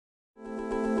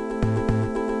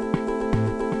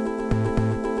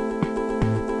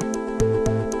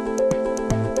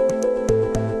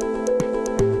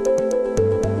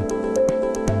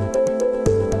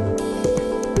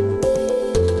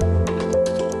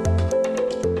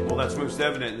most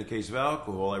evident in the case of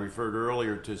alcohol. I referred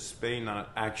earlier to Spain not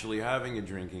actually having a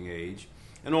drinking age,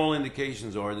 and all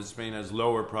indications are that Spain has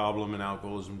lower problem in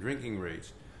alcoholism drinking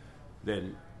rates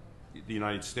than the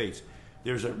United States.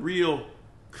 There's a real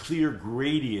clear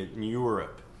gradient in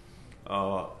Europe.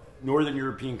 Northern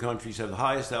European countries have the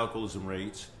highest alcoholism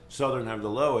rates, Southern have the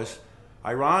lowest.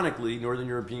 Ironically, Northern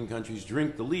European countries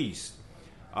drink the least.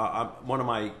 One of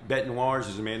my bête noirs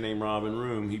is a man named Robin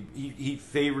Room. He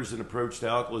favors an approach to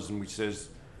alcoholism which says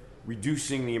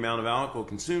reducing the amount of alcohol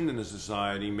consumed in the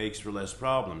society makes for less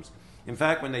problems. In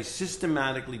fact, when they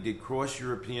systematically did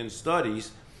cross-European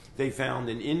studies, they found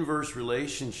an inverse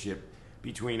relationship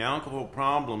between alcohol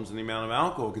problems and the amount of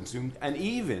alcohol consumed, and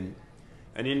even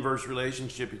an inverse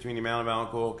relationship between the amount of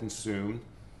alcohol consumed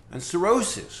and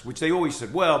cirrhosis, which they always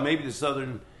said, well, maybe the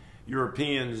Southern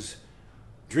Europeans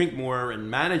drink more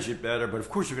and manage it better, but of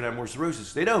course you're going to have more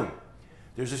cirrhosis. They don't.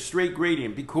 There's a straight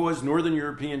gradient because Northern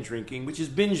European drinking, which is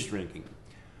binge drinking.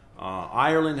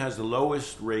 Ireland has the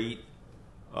lowest rate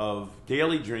of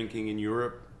daily drinking in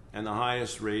Europe and the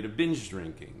highest rate of binge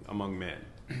drinking among men.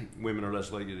 Women are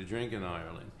less likely to drink in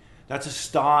Ireland. That's a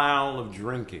style of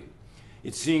drinking.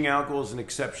 It's seeing alcohol as an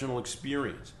exceptional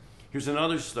experience. Here's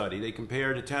another study. They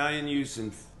compared Italian youth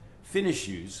and Finnish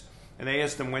youth, and they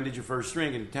asked them, when did you first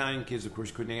drink? And Italian kids, of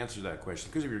course, couldn't answer that question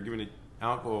because if you're given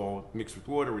alcohol mixed with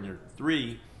water when you're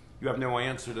 3, you have no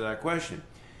answer to that question.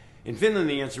 In Finland,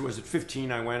 the answer was at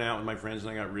 15, I went out with my friends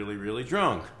and I got really, really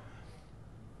drunk.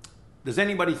 Does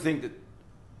anybody think that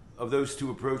of those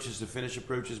two approaches, the Finnish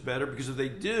approach is better? Because if they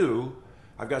do,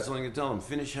 I've got something to tell them.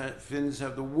 Finns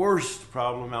have the worst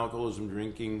problem, alcoholism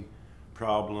drinking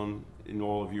problem in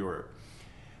all of Europe.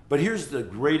 But here's the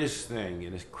greatest thing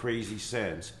in a crazy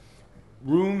sense.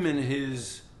 Room and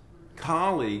his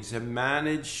colleagues have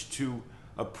managed to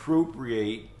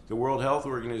appropriate the World Health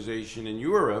Organization in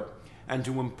Europe and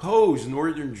to impose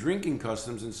northern drinking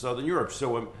customs in Southern Europe.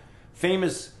 So a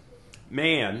famous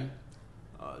man,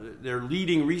 their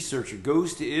leading researcher,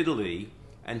 goes to Italy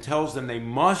and tells them they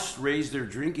must raise their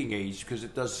drinking age because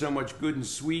it does so much good in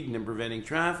Sweden in preventing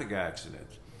traffic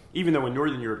accidents, even though in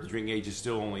Northern Europe the drinking age is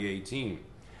still only 18.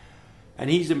 And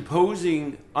he's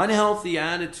imposing unhealthy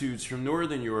attitudes from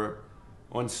Northern Europe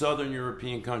on Southern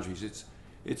European countries.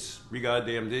 It's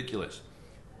goddamn ridiculous.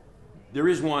 There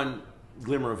is one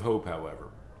glimmer of hope, however.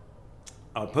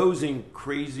 Opposing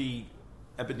crazy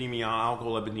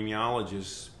alcohol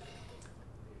epidemiologists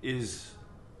is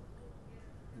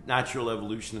natural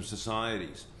evolution of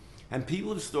societies. And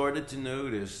people have started to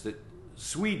notice that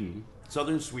Sweden,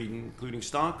 southern Sweden, including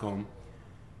Stockholm,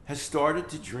 has started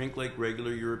to drink like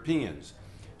regular Europeans.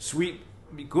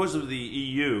 Because of the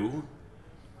EU,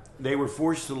 they were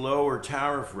forced to lower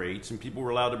tariff rates and people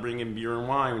were allowed to bring in beer and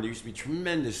wine when there used to be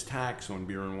tremendous tax on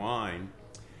beer and wine.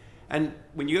 And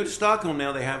when you go to Stockholm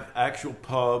now, they have actual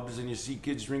pubs and you see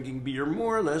kids drinking beer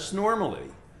more or less normally.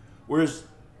 Whereas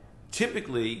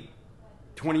typically,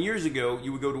 20 years ago,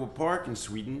 you would go to a park in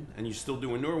Sweden, and you still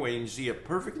do in Norway, and you see a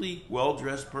perfectly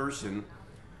well-dressed person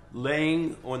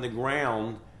laying on the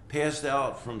ground, passed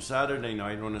out from Saturday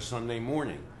night on a Sunday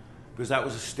morning, because that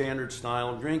was a standard style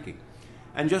of drinking.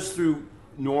 And just through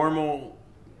normal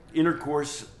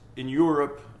intercourse in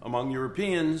Europe among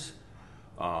Europeans,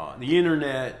 the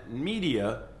internet,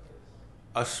 media,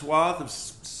 a swath of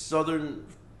southern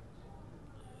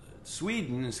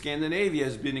Sweden and Scandinavia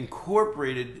has been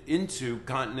incorporated into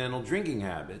continental drinking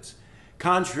habits,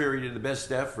 contrary to the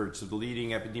best efforts of the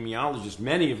leading epidemiologists,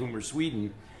 many of whom are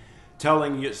Sweden,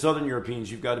 telling Southern Europeans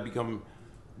you've got to become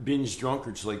binge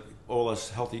drunkards like all us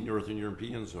healthy Northern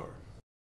Europeans are.